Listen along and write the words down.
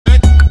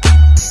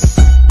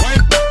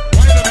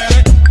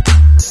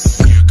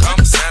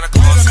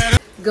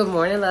Good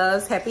morning,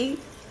 loves. Happy,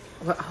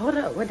 well, hold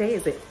up, what day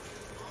is it?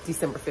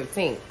 December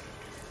 15th.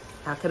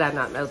 How could I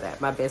not know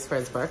that? My best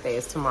friend's birthday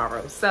is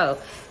tomorrow. So,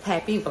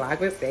 happy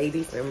Vlogmas Day,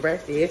 December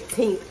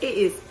 15th. It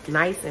is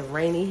nice and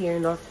rainy here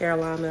in North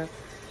Carolina.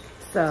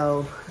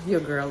 So, your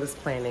girl is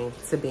planning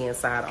to be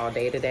inside all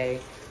day today.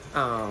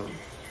 I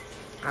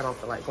don't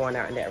feel like going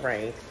out in that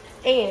rain.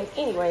 And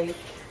anyway,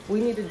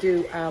 we need to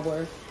do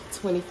our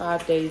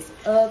 25 days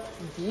of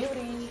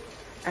beauty.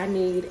 I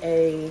need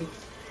a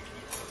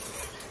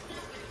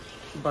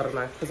butter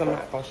knife because I'm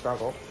not gonna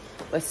struggle.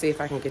 Let's see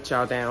if I can get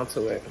y'all down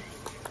to it.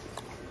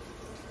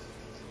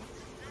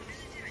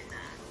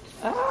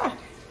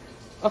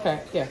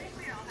 Okay, yeah.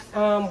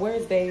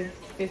 Where's day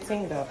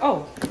 15 though?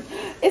 Oh,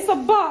 it's a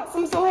box.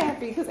 I'm so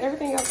happy because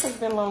everything else has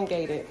been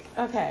elongated.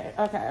 Okay.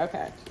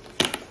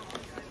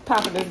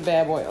 Popping this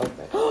bad boy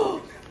open.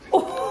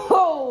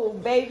 Oh,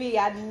 baby,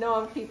 I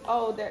know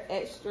they're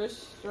extra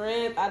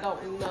strength. I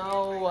don't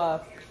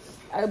know.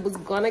 I was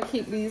gonna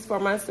keep these for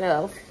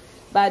myself,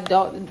 but I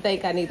don't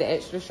think I need the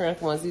extra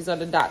strength ones. These are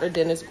the Dr.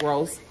 Dennis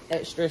Gross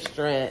extra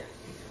strength.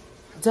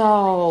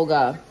 Dog.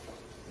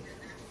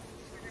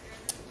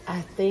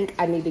 I think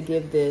I need to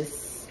give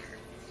this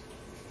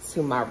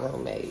to my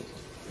roommate.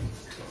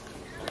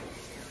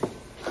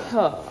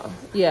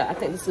 Yeah, I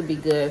think this would be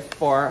good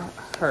for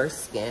her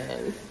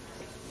skin.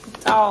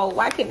 Oh,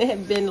 why couldn't it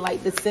have been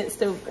like the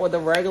sensitive or the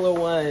regular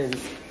ones?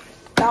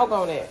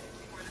 Doggone it.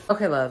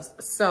 Okay, loves.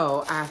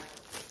 So I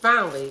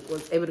finally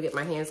was able to get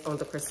my hands on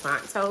the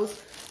croissant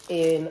toast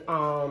in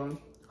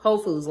Whole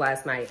Foods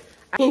last night.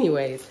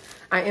 Anyways,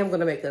 I am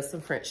gonna make us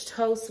some French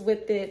toast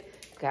with it.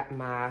 Got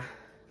my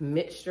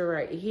mixture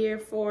right here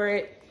for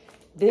it.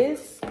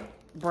 This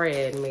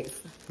bread makes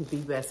the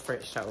best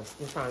French toast.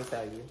 I'm trying to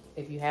tell you.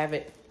 If you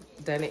haven't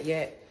done it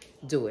yet,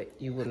 do it.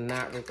 You will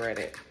not regret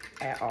it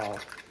at all.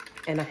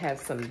 And I have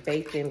some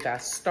bacon that I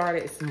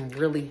started. It's some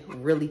really,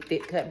 really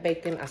thick cut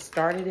bacon. I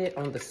started it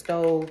on the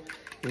stove.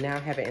 Now I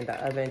have it in the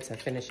oven to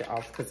finish it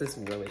off because it's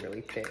really,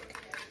 really thick.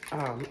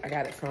 I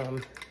got it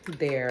from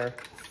their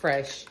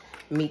fresh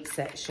meat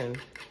section.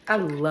 I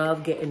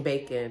love getting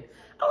bacon.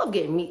 I love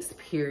getting meats,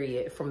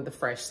 period, from the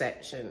fresh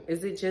section.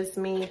 Is it just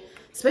me?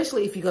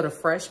 Especially if you go to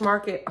Fresh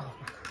Market. Oh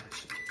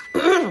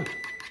my gosh.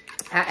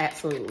 I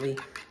absolutely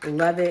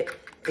love it.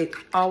 It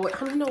always,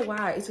 I don't know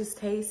why. It just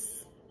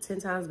tastes 10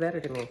 times better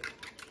to me.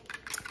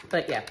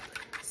 But yeah,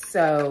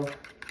 so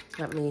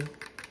let me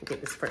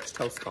get this French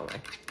toast going.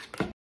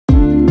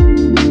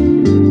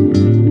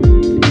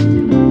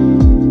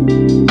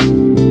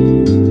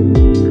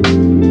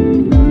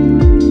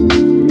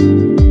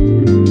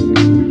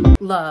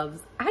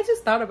 Loves, I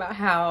just thought about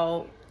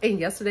how in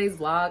yesterday's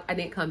vlog, I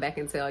didn't come back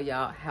and tell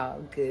y'all how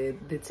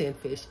good the 10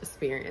 fish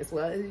experience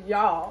was.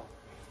 Y'all,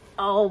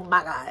 oh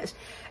my gosh.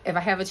 If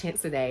I have a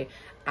chance today,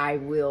 I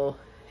will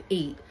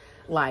eat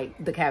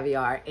like the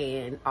caviar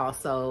and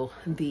also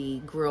the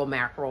grilled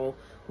mackerel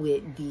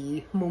with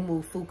the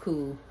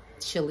Momofuku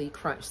chili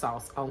crunch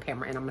sauce on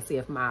camera. And I'm gonna see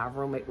if my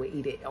roommate would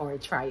eat it or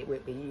try it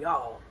with me.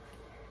 Y'all,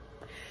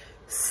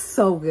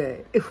 so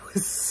good. It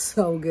was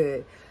so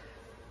good.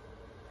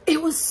 It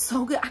was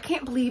so good. I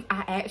can't believe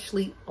I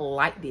actually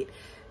liked it.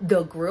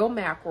 The grilled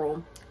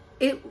mackerel,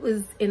 it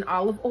was in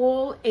olive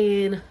oil,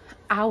 and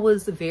I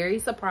was very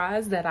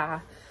surprised that I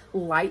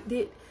liked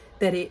it,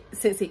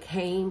 since it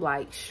came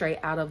like straight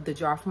out of the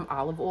jar from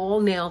olive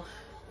oil. Now,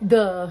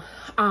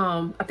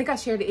 I think I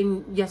shared it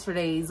in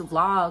yesterday's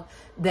vlog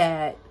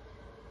that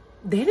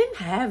they didn't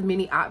have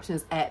many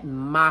options at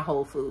my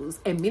Whole Foods.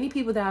 And many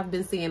people that I've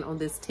been seeing on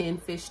this 10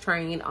 fish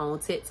train on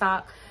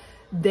TikTok,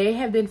 they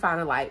have been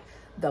finding like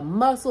the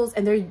mussels,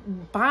 and they're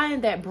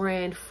buying that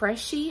brand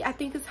Freshie, I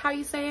think is how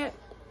you say it.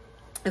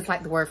 It's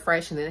like the word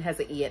fresh and then it has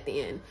an E at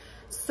the end.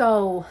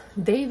 So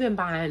they've been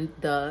buying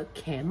the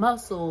canned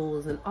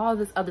mussels and all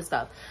this other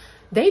stuff.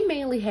 They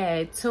mainly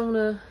had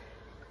tuna,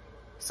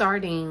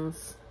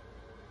 sardines,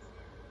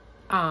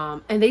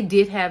 and they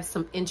did have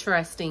some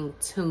interesting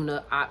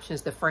tuna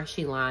options. The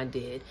Freshie line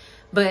did,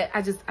 but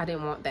I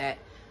didn't want that.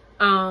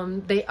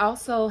 They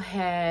also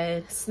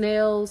had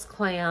snails,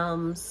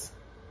 clams,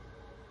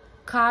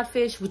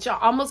 codfish, which I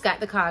almost got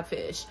the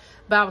codfish,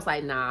 but I was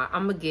like, nah,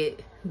 I'm gonna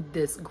get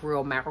this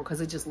grilled mackerel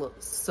because it just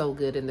looks so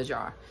good in the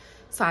jar.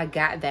 So I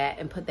got that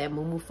and put that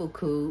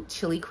Momofuku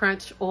chili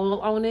crunch oil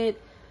on it.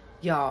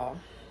 Y'all,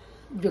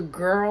 the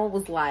girl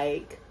was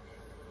like,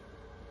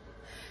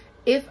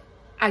 if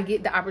I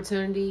get the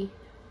opportunity,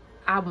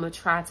 I'm gonna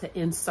try to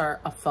insert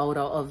a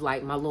photo of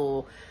like my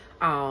little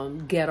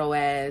ghetto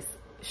ass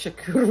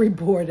charcuterie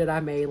board that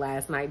I made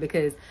last night,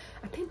 because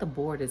I think the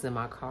board is in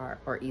my car,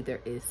 or either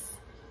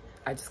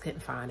I just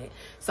couldn't find it.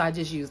 So I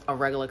just used a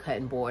regular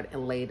cutting board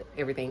and laid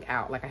everything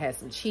out. Like I had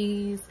some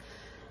cheese.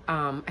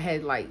 I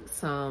had like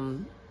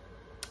some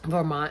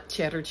Vermont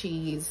cheddar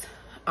cheese,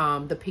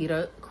 the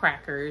pita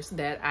crackers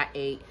that I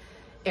ate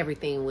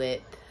everything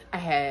with. I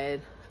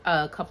had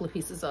a couple of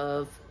pieces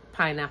of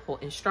pineapple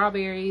and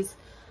strawberries.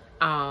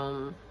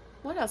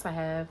 What else I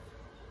have?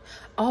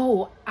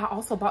 Oh, I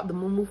also bought the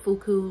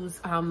Momofuku's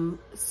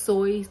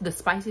the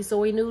spicy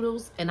soy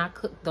noodles, and I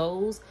cooked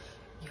those.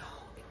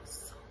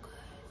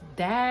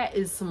 That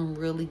is some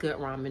really good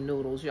ramen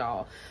noodles,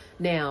 y'all.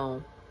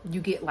 Now, you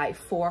get like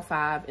 4 or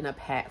 5 in a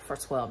pack for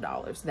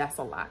 $12. That's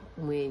a lot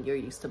when you're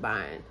used to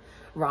buying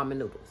ramen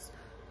noodles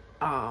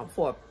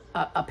for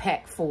a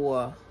pack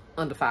for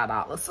under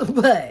 $5.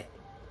 But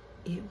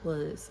it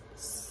was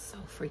so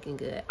freaking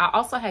good. I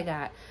also had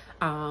got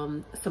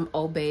some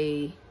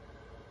Obey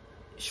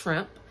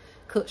shrimp,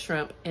 cooked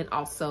shrimp, and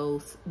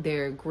also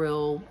their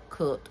grill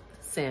cooked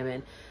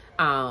salmon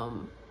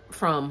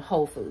from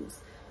Whole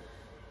Foods.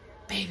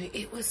 Baby,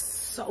 it was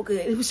so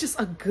good. It was just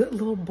a good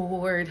little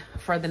board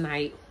for the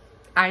night.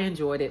 I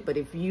enjoyed it, but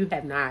if you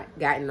have not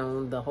gotten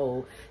on the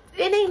whole,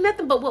 it ain't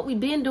nothing but what we've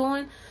been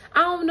doing.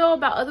 I don't know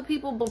about other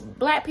people, but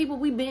Black people,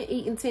 we've been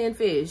eating 10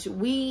 fish.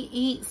 We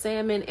eat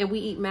salmon and we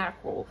eat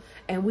mackerel,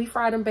 and we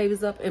fry them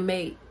babies up and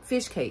make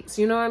fish cakes.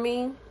 You know what I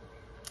mean?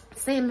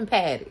 Salmon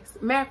patties,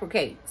 mackerel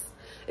cakes.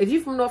 If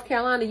you're from North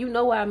Carolina, you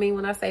know what I mean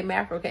when I say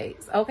mackerel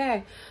cakes,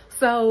 okay?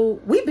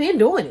 So we've been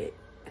doing it.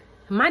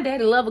 My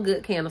daddy love a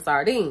good can of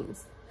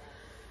sardines.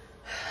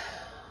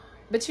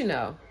 But you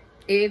know,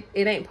 it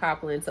ain't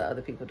popular until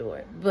other people do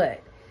it.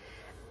 But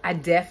I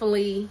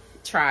definitely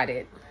tried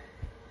it.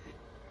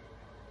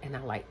 And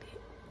I liked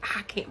it.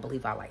 I can't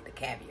believe I liked the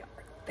caviar.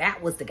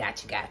 That was the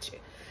gotcha.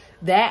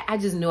 That, I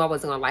just knew I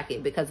wasn't gonna like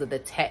it because of the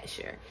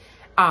texture.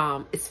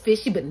 It's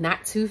fishy, but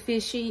not too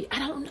fishy. I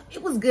don't know.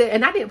 It was good.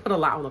 And I didn't put a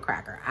lot on the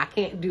cracker. I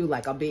can't do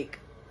like a big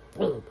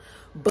boom.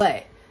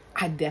 But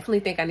I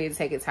definitely think I need to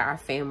take it to our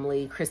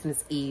family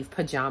Christmas Eve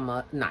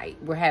pajama night.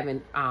 We're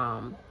having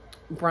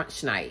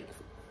brunch night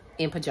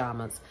in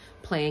pajamas,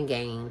 playing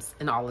games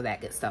and all of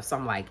that good stuff. So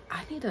I'm like,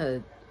 I need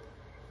to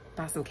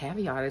buy some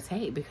caviar to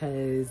take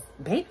because,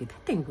 baby,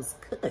 that thing was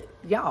good,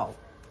 y'all.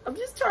 I'm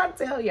just trying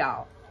to tell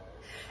y'all.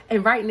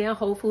 And right now,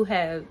 Whole Foods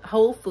has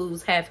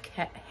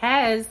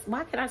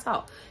why can I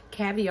talk?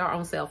 Caviar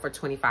on sale for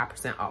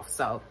 25% off.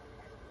 So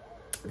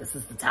this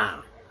is the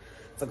time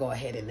to go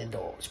ahead and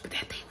indulge. But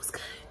that thing was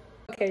good.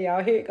 Okay,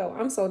 y'all, here you go.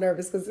 I'm so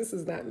nervous because this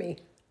is not me.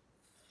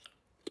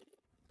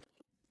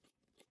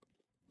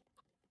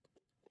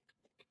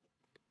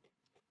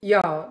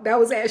 Y'all, that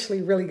was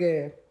actually really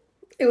good.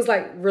 It was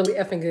like really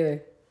effing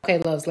good. Okay,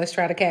 loves, let's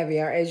try the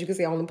caviar. As you can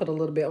see, I only put a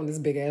little bit on this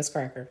big ass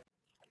cracker.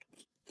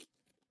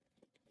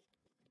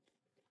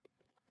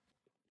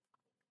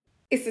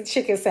 It's a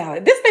chicken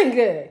salad. This thing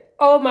good.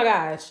 Oh my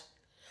gosh.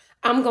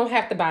 I'm going to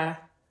have to buy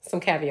some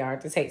caviar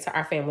to take to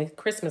our family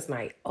Christmas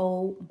night.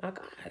 Oh my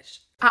gosh.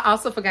 I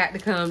also forgot to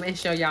come and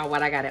show y'all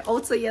what I got at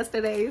Ulta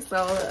yesterday.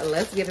 So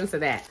let's get into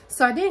that.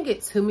 So I didn't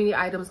get too many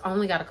items. I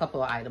only got a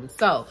couple of items.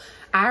 So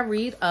I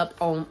read up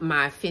on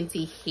my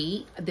Fenty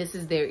Heat. This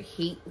is their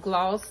Heat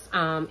Gloss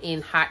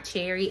in Hot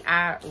Cherry.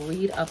 I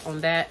read up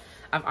on that.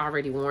 I've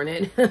already worn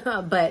it,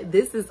 but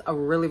this is a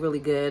really, really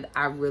good.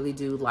 I really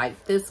do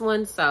like this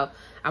one. So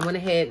I went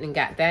ahead and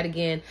got that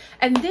again.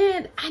 And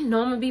then I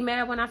know I'm gonna be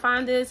mad when I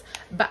find this,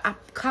 but I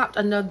copped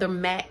another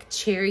MAC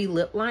Cherry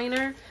Lip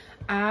Liner.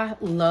 I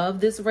love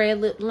this red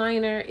lip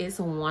liner. It's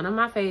one of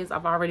my faves.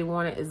 I've already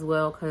worn it as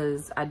well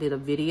because I did a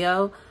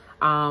video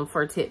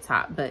for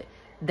TikTok, but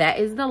that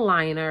is the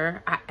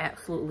liner. I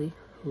absolutely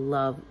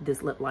love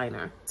this lip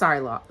liner.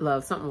 Sorry,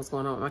 love, something was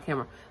going on with my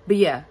camera. But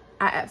yeah,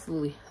 I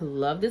absolutely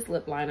love this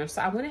lip liner.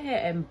 So I went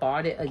ahead and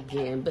bought it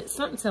again, but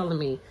something telling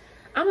me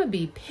I'm gonna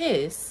be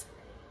pissed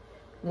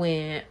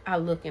when I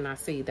look and I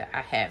see that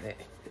I have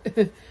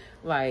it.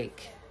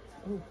 Like,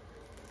 ooh,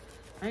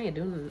 I ain't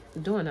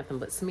doing nothing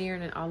but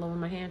smearing it all over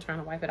my hand, trying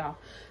to wipe it off.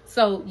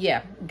 So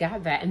yeah,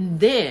 got that. And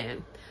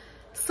then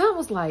someone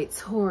was like,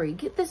 Tori,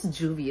 get this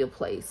Juvia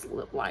Place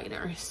lip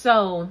liner.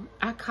 So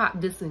I caught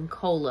this in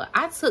Cola.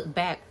 I took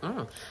back,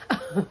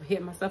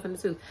 hit myself in the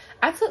tooth.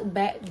 I took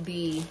back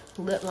the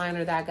lip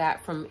liner that I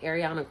got from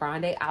Ariana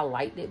Grande. I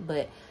liked it,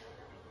 but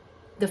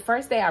the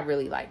first day I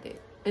really liked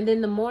it. And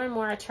then the more and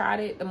more I tried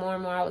it, the more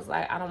and more I was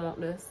like, I don't want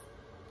this.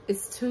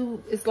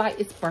 It's like,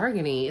 it's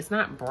burgundy. It's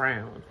not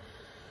brown.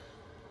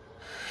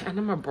 And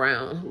I'm a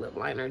brown lip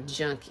liner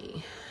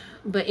junkie.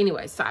 But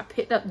anyway, so I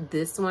picked up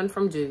this one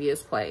from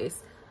Juvia's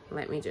Place.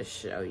 Let me just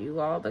show you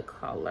all the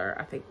color.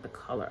 I think the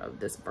color of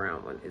this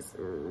brown one is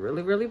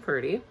really, really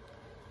pretty.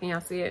 Can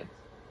y'all see it?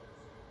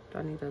 Do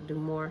I need to do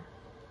more?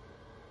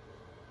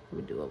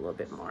 Let me do a little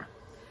bit more.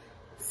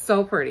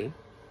 So pretty.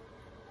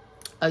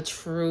 A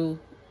true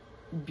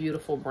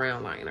beautiful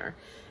brown liner.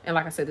 And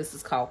like I said, this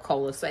is called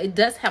Cola. So it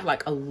does have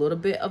like a little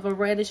bit of a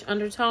reddish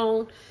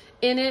undertone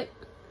in it,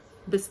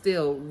 but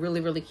still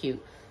really, really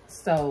cute.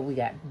 So we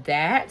got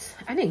that.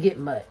 I didn't get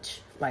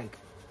much. Like,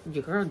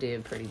 your girl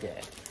did pretty good.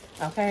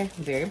 Okay,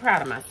 very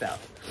proud of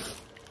myself.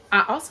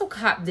 I also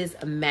copped this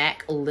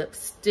MAC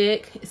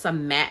lipstick. It's a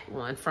matte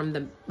one from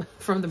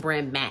the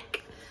brand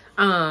MAC.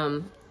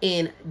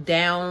 In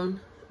Down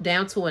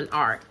to an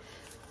Art.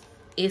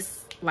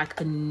 It's like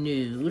a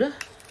nude.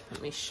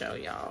 Let me show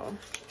y'all.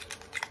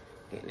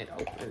 Getting it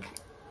open.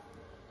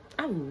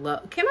 I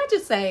love, can I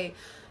just say,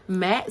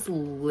 MAC's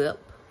lip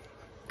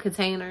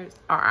containers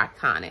are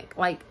iconic.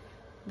 Like,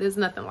 there's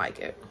nothing like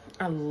it.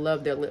 I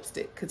love their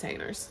lipstick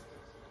containers.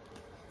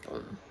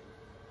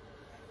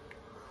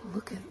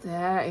 Look at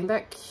that. Ain't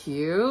that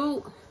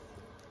cute?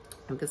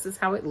 And this is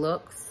how it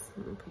looks.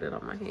 Let me put it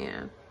on my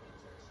hand.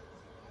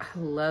 I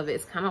love it.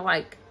 It's kind of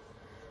like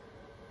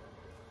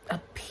a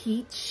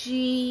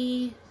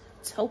peachy,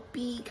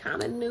 taupey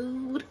kind of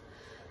nude.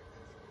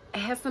 It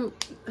has some,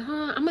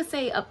 I'm gonna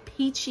say a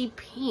peachy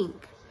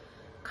pink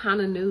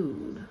kind of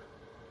nude.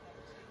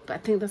 But I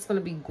think that's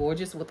gonna be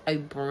gorgeous with a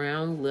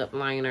brown lip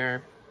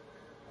liner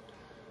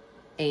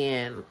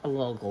and a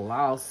little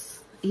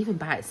gloss. Even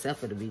by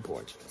itself, it'll be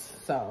gorgeous.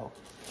 So,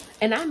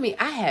 and I mean,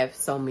 I have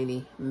so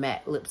many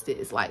matte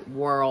lipsticks, like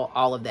Whirl,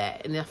 all of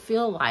that. And I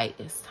feel like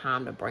it's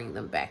time to bring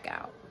them back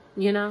out,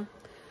 you know?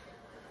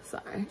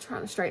 Sorry, I'm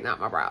trying to straighten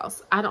out my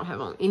brows. I don't have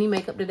on any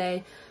makeup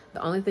today.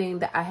 The only thing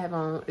that I have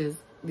on is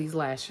these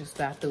lashes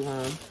that I threw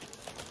on.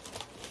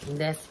 And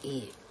that's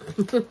it.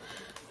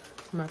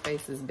 My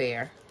face is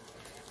bare.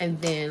 And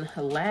then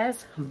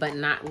last but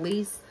not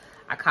least,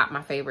 I caught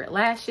my favorite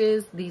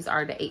lashes. These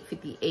are the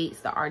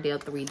 858s, the Ardell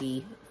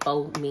 3D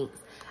Faux Minks.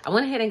 I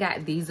went ahead and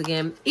got these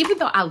again. Even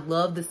though I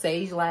love the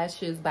Sage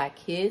Lashes by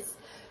Kiss,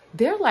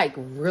 they're like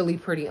really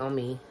pretty on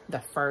me the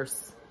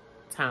first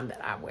time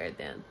that I wear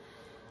them.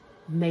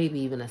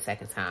 Maybe even a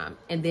second time.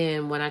 And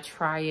then when I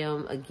try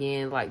them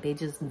again, like they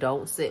just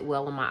don't sit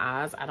well in my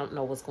eyes. I don't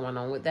know what's going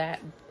on with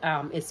that.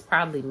 It's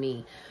probably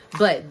me.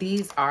 But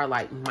these are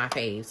like my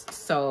faves.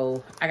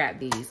 So I got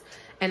these.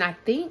 And I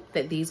think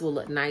that these will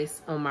look nice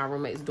on my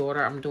roommate's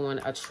daughter. I'm doing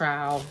a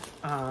trial,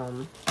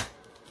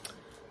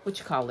 what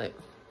you call it?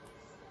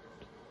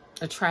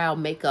 A trial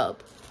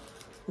makeup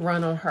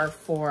run on her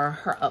for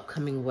her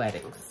upcoming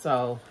wedding.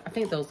 So I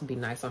think those would be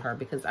nice on her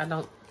because I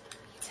don't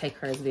take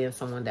her as being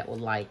someone that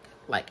would like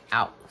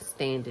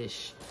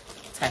outstandish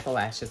type of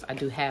lashes. I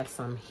do have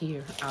some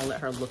here. I'll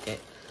let her look at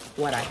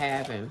what I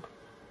have and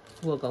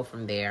we'll go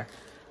from there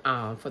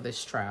for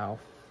this trial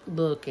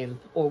look, and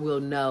or we'll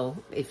know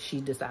if she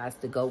decides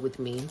to go with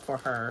me for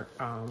her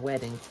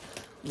wedding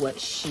what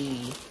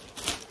she,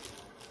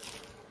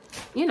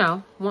 you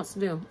know, wants to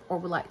do or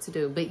would like to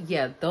do. But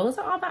yeah, those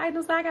are all the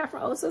items that I got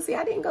from Oso. See,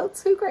 I didn't go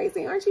too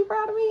crazy. Aren't you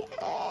proud of me?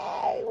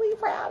 Hey, we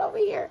proud over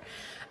here.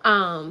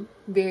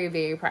 Very,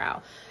 very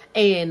proud.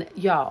 And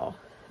y'all,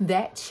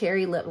 that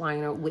cherry lip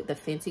liner with the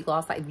Fenty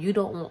gloss, like if you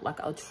don't want like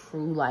a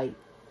true like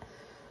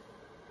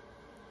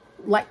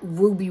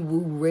ruby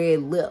woo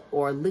red lip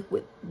or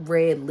liquid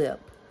red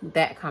lip,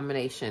 that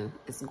combination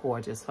is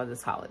gorgeous for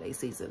this holiday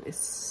season. It's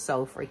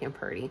so freaking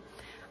pretty.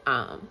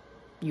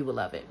 You will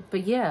love it.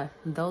 But yeah,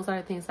 those are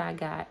the things I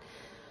got.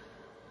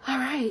 All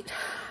right,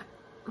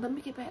 let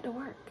me get back to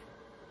work.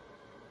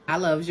 I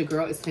love your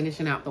girl is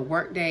finishing out the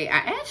work day.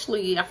 I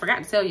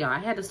forgot to tell y'all, I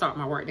had to start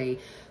my work day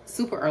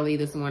super early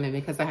this morning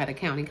because I had a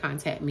county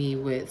contact me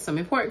with some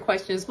important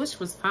questions, which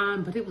was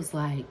fine, but it was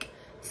like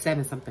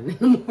 7 something in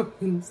the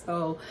morning.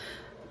 So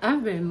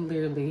I've been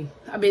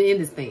in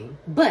this thing.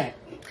 But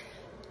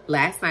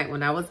last night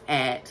when I was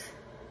at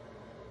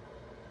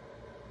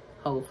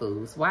Whole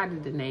Foods, why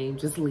did the name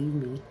just leave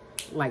me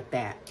like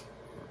that?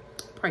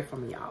 Pray for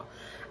me, y'all.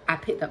 I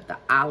picked up the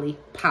Ollie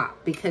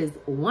Pop because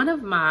one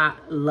of my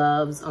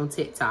loves on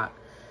TikTok,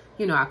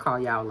 you know I call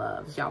y'all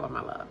loves, y'all are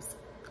my loves,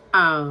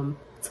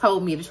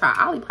 told me to try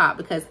Ollie Pop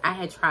because I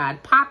had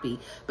tried Poppy,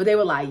 but they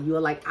were like, you'll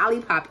like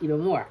Ollie Pop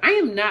even more. I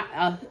am not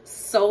a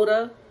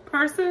soda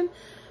person.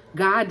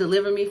 God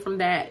delivered me from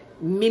that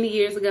many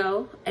years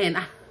ago, and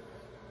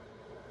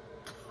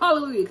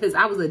hallelujah, because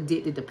I was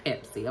addicted to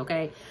Pepsi,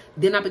 okay?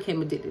 Then I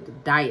became addicted to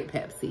Diet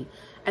Pepsi,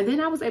 and then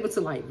I was able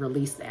to like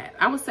release that.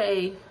 I would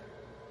say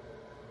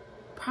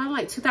probably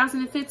like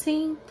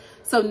 2015.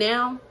 So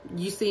now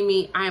you see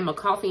me, I am a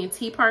coffee and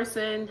tea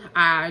person.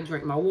 I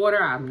drink my water.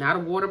 I'm not a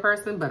water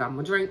person, but I'm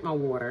gonna drink my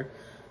water.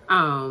 Or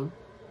I'm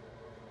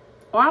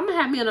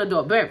gonna have me an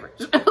adult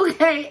beverage.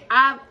 Okay,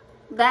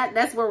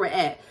 that's where we're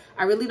at.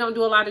 I really don't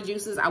do a lot of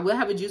juices. I will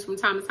have a juice from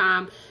time to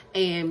time,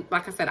 and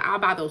like I said, I'll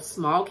buy those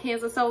small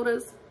cans of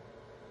sodas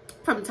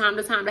from time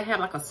to time to have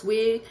like a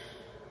swig,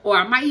 or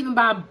I might even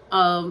buy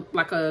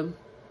like a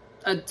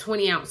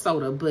 20-ounce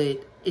soda,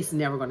 but it's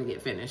never gonna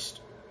get finished.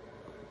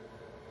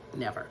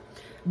 Never.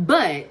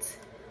 But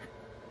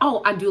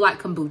oh, I do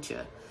like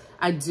kombucha.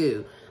 I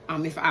do.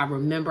 If I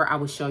remember, I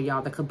will show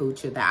y'all the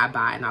kombucha that I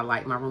buy, and I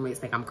like. My roommates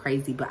think I'm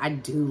crazy, but I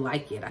do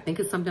like it. I think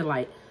it's something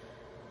like,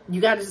 you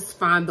got to just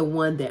find the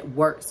one that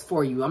works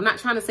for you. I'm not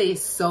trying to say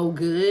it's so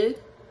good,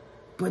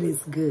 but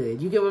it's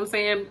good. You get what I'm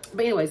saying?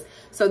 But anyways,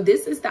 so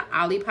this is the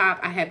Ollie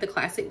Pop. I have the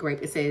classic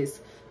grape. It says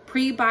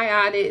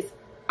prebiotics,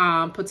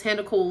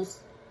 botanicals,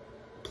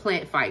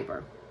 plant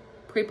fiber.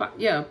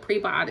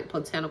 Prebiotic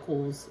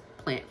botanicals,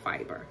 plant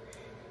fiber.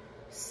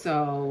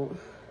 So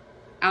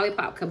Ollie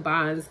Pop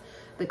combines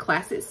the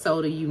classic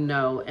soda you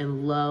know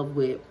and love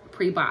with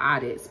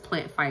prebiotics,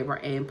 plant fiber,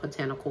 and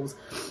botanicals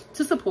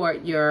to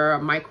support your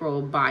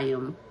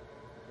microbiome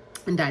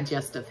and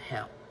digestive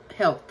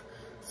health.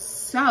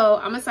 So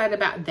I'm excited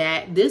about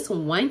that. This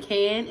one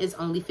can is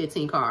only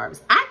 15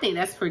 carbs. I think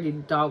that's pretty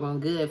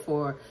doggone good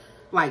for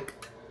like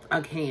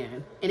a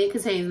can. And it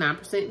contains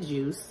 9%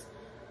 juice.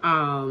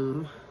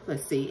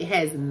 let's see, it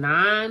has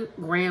 9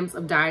 grams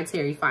of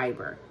dietary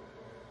fiber.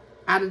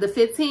 Out of the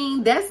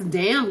 15, that's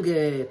damn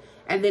good.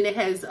 And then it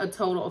has a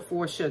total of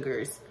 4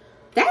 sugars.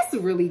 That's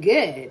really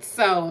good.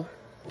 So,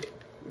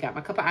 got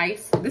my cup of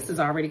ice. This is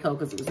already cold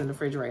because it was in the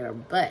refrigerator,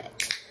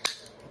 but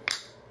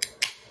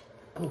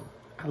oh,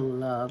 I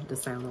love the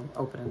sound of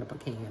opening up a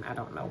can. I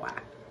don't know why.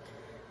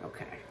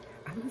 Okay,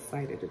 I'm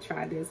excited to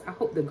try this. I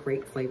hope the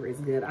grape flavor is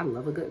good. I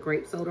love a good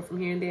grape soda from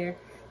here and there.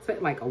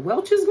 It's like a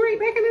Welch's grape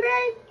back in the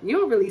day. You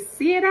don't really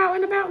see it out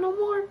and about no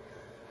more.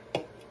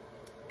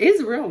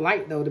 It's real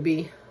light though to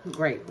be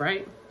grape,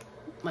 right?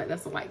 Like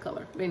that's a light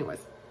color. But anyways.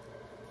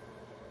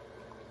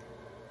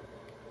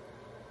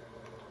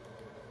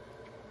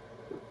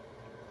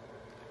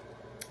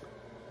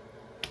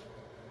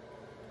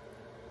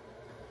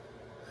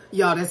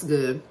 Y'all, that's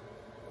good.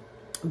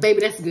 Baby,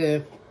 that's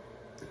good.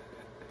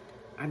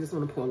 I just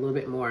want to pour a little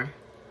bit more.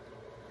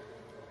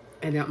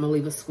 And then I'm going to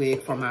leave a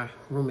swig for my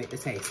roommate to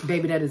taste.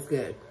 Baby, that is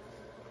good.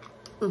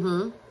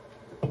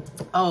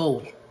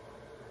 Oh,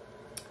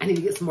 I need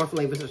to get some more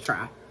flavors to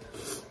try.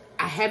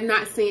 I have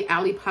not seen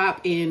Olipop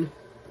in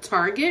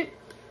Target.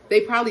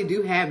 They probably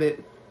do have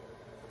it,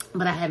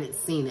 but I haven't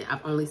seen it.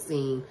 I've only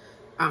seen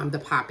the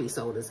Poppy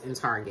sodas in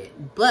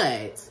Target.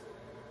 But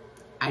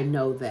I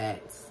know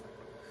that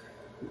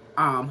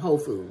Whole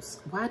Foods.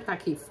 Why do I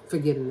keep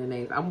forgetting the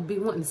names? I would be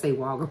wanting to say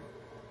Walgreens.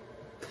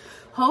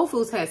 Whole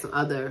Foods had some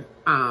other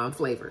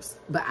flavors,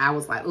 but I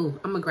was like, ooh,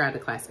 I'm gonna grab the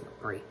classic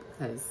grape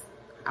because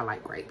I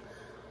like grape.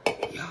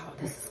 Y'all,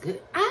 this is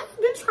good. I've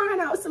been trying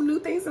out some new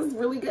things that's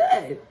really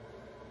good.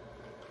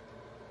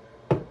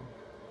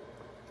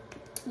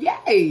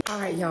 Yay. All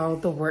right, y'all,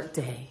 the work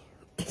day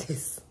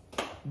is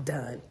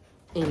done.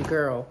 And your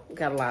girl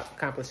got a lot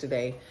accomplished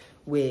today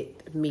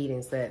with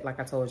meetings that, like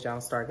I told y'all,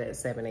 started at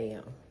 7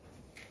 a.m.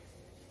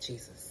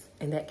 Jesus.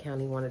 And that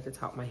county wanted to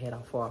talk my head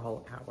off for a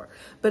whole hour.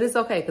 But it's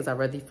okay, because I'm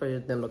ready for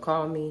them to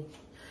call me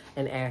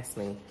and ask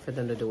me for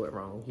them to do it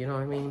wrong. You know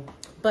what I mean?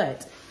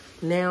 But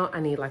now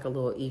I need like a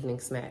little evening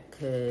snack,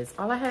 because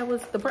all I had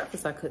was the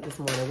breakfast I cooked this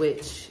morning,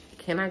 which,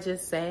 can I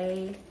just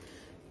say,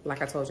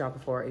 like I told y'all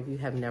before, if you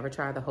have never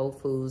tried the Whole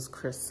Foods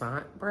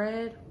croissant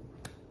bread,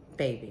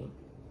 baby,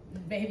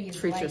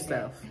 treat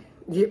yourself.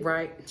 Get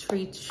right,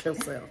 treat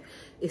yourself.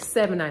 It's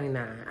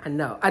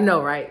 $7.99. I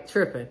know, right?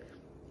 Tripping.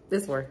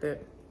 It's worth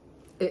it.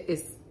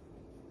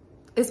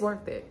 It's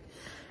worth it.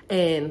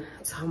 And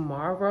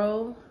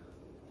tomorrow,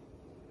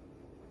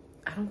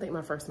 I don't think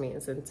my first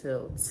meeting's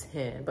until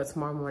 10, but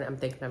tomorrow morning I'm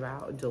thinking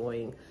about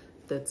doing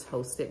the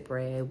toasted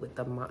bread with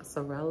the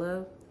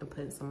mozzarella and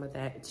putting some of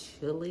that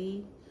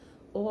chili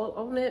oil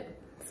on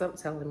it.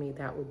 Something telling me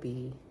that would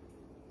be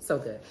so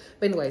good.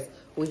 But anyways,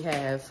 we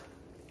have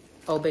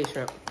Old Bay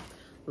shrimp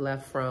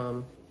left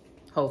from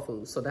Whole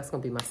Foods. So that's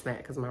gonna be my snack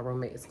because my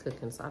roommate is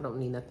cooking, so I don't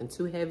need nothing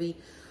too heavy.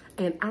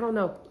 And I don't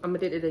know, I'm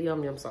addicted to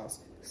yum yum sauce.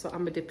 So I'm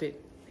gonna dip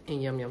it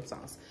in yum yum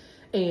sauce.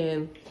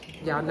 And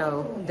y'all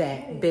know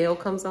that Belle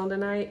comes on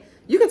tonight.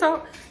 You can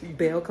talk.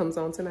 Belle comes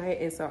on tonight.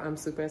 And so I'm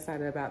super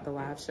excited about the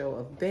live show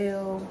of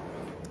Belle.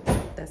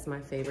 That's my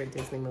favorite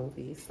Disney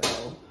movie.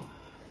 So,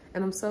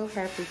 and I'm so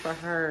happy for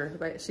her.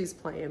 Like, she's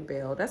playing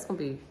Belle. That's gonna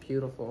be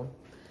beautiful.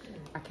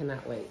 I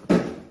cannot wait.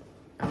 I'm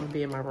gonna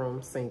be in my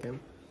room singing.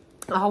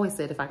 I always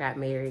said if I got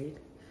married,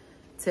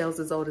 tales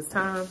as old as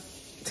time,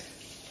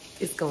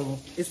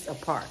 it's a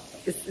part.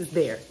 It's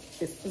there.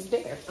 It's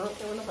there. I don't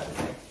care what nobody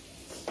says.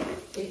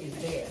 It is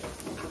there.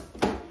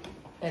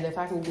 And if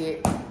I can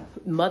get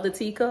Mother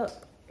Teacup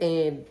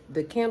and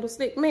the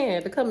Candlestick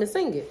Man to come and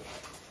sing it,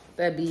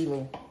 that'd be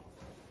even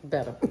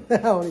better. I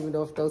don't even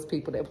know if those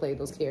people that play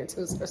those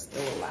characters are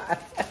still alive.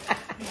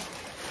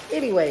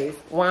 Anyways,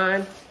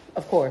 wine,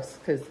 of course,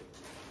 because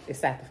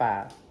it's after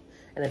 5.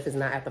 And if it's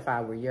not after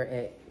 5 where you're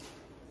at,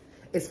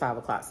 it's 5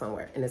 o'clock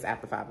somewhere, and it's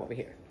after 5 over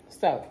here.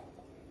 So,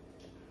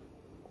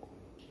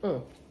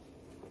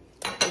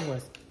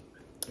 anyways,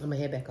 I'm gonna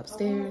head back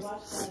upstairs,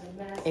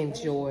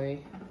 enjoy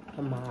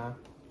my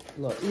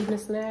little evening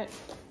snack,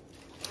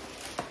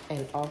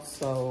 and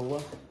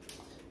also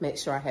make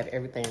sure I have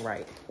everything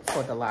right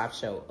for the live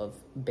show of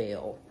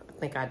Belle. I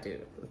think I do.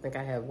 I think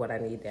I have what I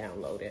need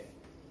downloaded.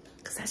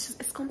 Cause that's just,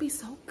 it's gonna be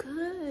so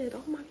good.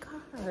 Oh my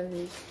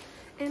gosh.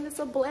 And it's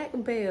a black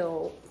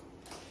Belle.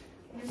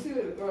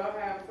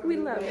 We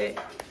love it.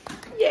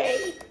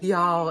 Yay.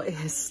 Y'all, it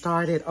has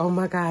started. Oh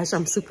my gosh,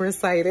 I'm super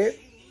excited.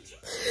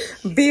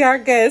 Be our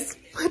guest.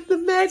 Put the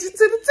magic to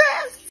the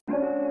test.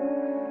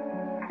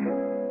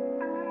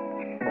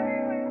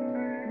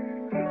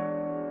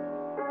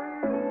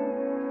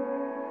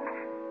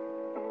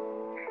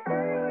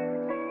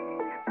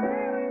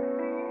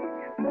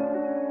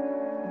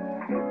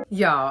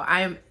 Y'all,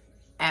 I am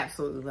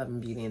absolutely loving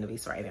Beauty and the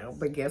Beast right now.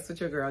 But guess what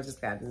your girl just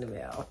got in the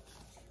mail?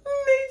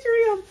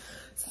 Matrium.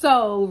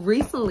 So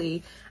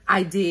recently,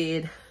 I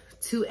did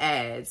 2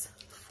 ads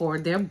for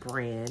their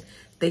brand.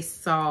 They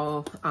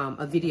saw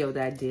a video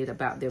that I did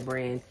about their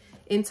brand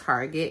in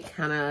Target,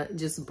 kind of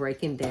just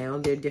breaking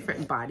down their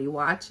different body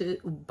washes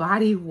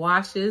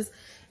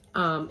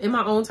in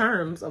my own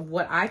terms of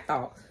what I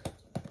thought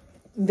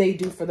they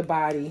do for the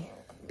body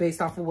based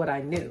off of what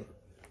I knew.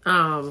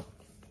 And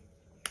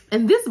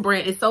this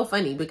brand is so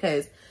funny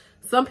because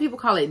some people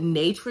call it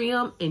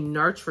Natrium and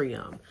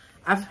Nurtrium.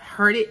 I've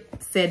heard it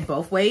said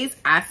both ways.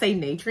 I say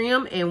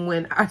Natrium, and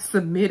when I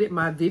submitted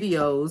my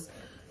videos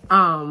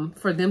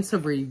for them to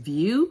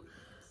review,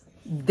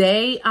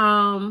 they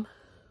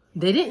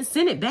didn't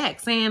send it back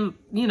saying,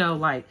 you know,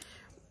 like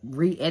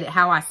re-edit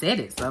how I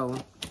said it. So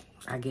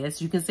I guess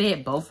you can say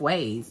it both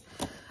ways.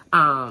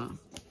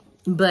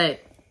 But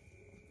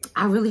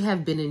I really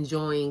have been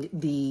enjoying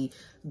the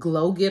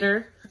Glow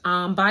Getter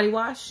body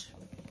wash.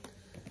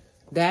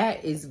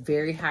 That is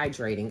very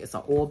hydrating. It's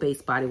an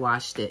oil-based body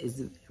wash that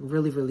is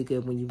really, really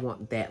good when you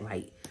want that,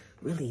 like,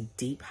 really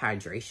deep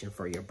hydration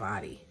for your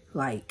body.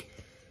 Like,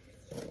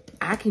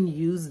 I can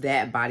use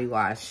that body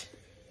wash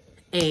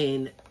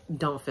and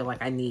don't feel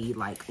like I need,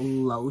 like,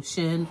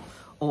 lotion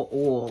or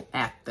oil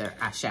after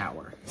I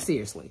shower.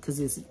 Seriously, because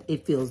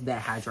it feels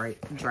that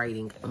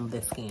hydrating on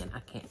the skin.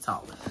 I can't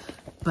talk.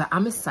 But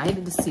I'm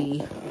excited to see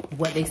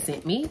what they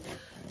sent me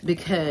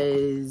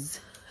because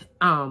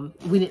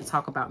we didn't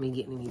talk about me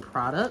getting any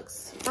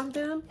products from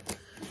them.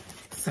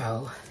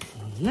 So,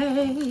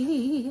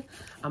 yay.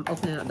 I'm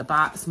opening up the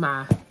box.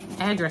 My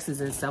address is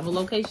in several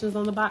locations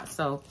on the box.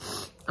 So,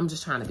 I'm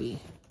just trying to be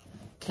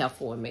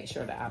careful and make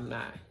sure that I'm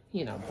not,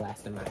 you know,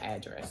 blasting my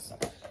address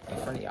in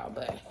front of y'all.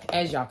 But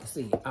as y'all can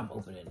see, I'm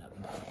opening up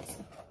the box.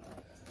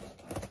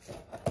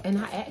 And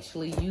I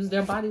actually used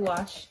their body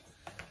wash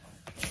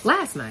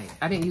last night.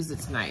 I didn't use it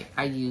tonight.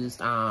 I used,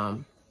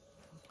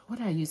 what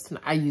did I use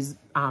tonight? I used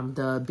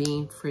the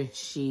Bean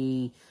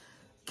Freshy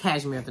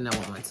Cashmere Vanilla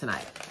one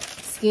tonight.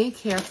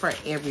 Skincare for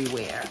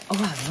everywhere. Oh,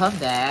 I love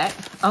that.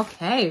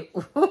 Okay.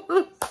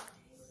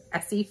 I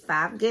see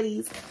 5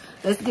 goodies.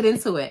 Let's get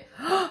into it.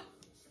 They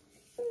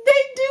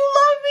do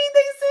love me.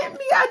 They sent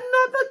me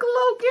another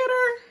Glow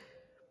Getter.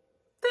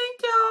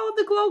 Thank y'all.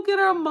 The Glow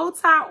Getter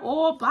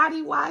multi-oil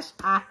body wash.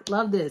 I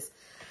love this.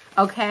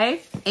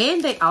 Okay.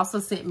 And they also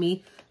sent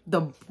me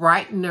the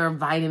Brightener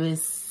Vitamin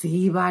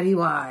C body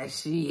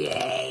wash.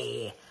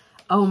 Yay.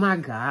 Oh my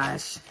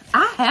gosh.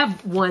 I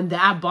have one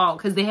that I bought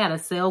because they had a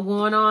sale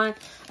going on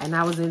and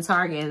I was in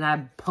Target and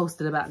I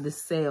posted about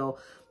this sale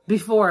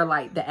before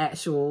like the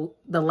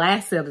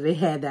last sale that they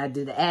had that I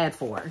did the ad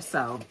for.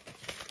 So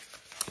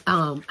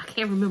I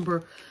can't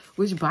remember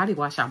which body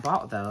wash I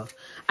bought though.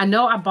 I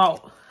know I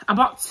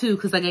bought 2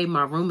 because I gave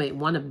my roommate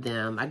one of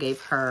them. I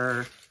gave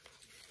her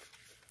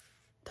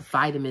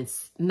the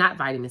not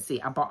vitamin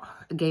C. I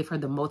gave her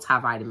the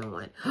multivitamin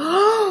one.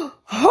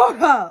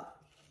 Hold up.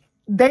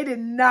 They did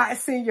not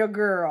send your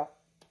girl.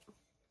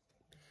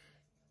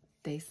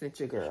 They sent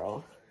your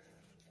girl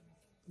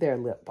their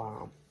lip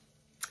balm.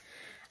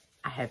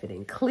 I have it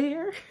in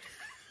clear.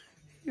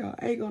 Y'all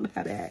ain't gonna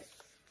have that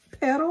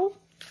petal.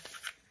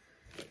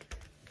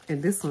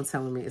 And this one's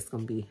telling me it's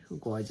gonna be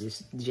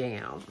gorgeous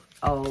jam.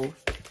 Oh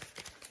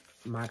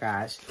my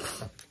gosh.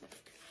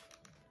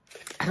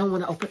 I don't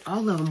want to open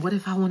all of them. What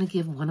if I want to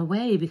give one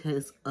away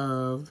because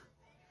of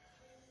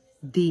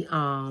the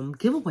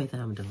giveaway that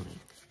I'm doing?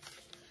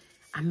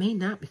 I may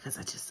not because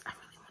I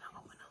really want to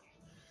open them.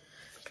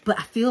 But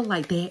I feel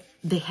like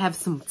they have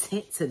some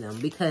tint to them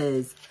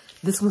because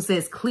this one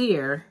says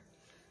clear,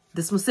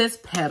 this one says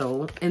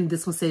petal, and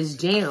this one says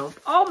jam.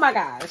 Oh my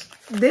gosh.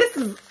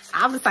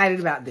 I'm excited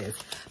about this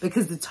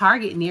because the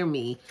Target near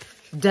me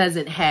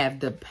doesn't have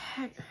the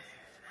pack.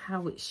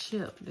 How it's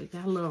shipped. They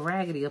got a little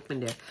raggedy up in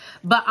there.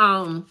 But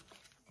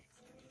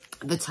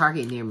the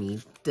Target near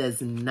me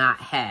does not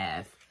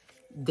have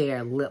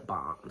their lip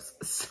balms.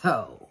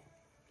 So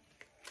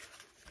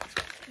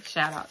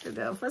shout out to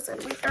them for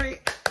sending me 3.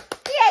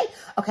 Yay!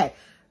 Okay.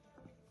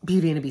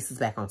 Beauty and the Beast is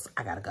back on. So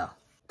I gotta go.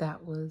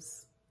 That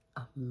was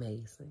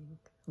amazing.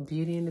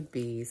 Beauty and the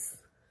Beast,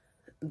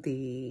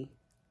 the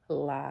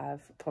live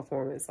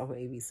performance on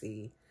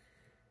ABC.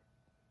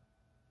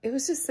 It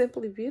was just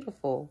simply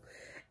beautiful.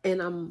 And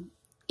I'm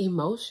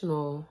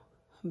emotional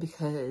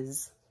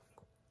because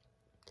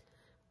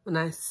when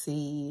I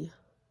see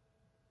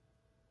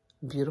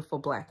beautiful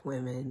Black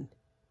women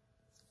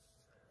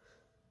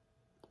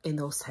in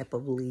those type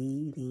of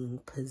leading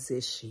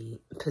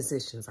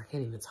positions, I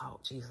can't even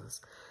talk, Jesus.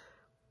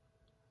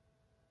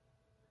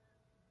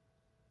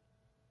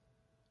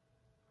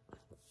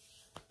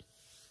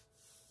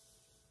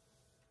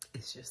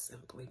 It's just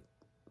simply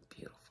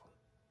beautiful.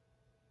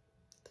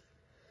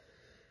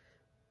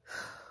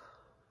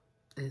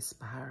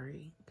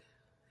 Inspiring,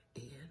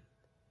 and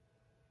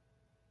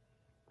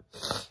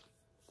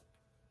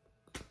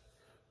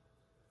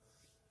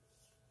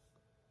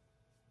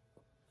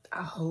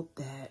I hope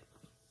that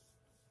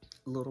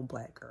little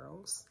Black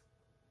girls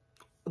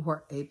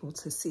were able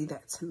to see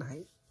that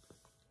tonight.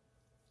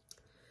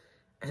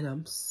 And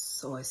I'm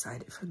so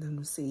excited for them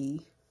to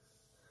see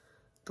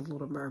The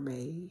Little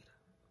Mermaid.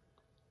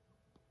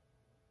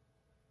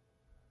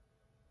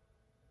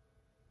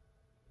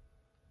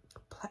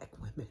 Black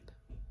women.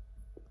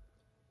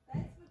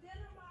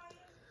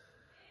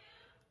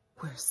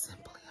 We're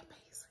simply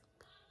amazing.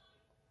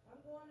 I'm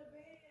going to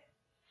bed.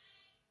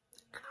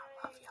 And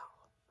I love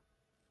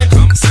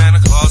y'all. Santa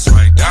Claus. Claus,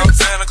 right down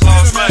Santa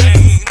Claus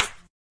Lane.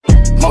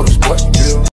 Motorsport,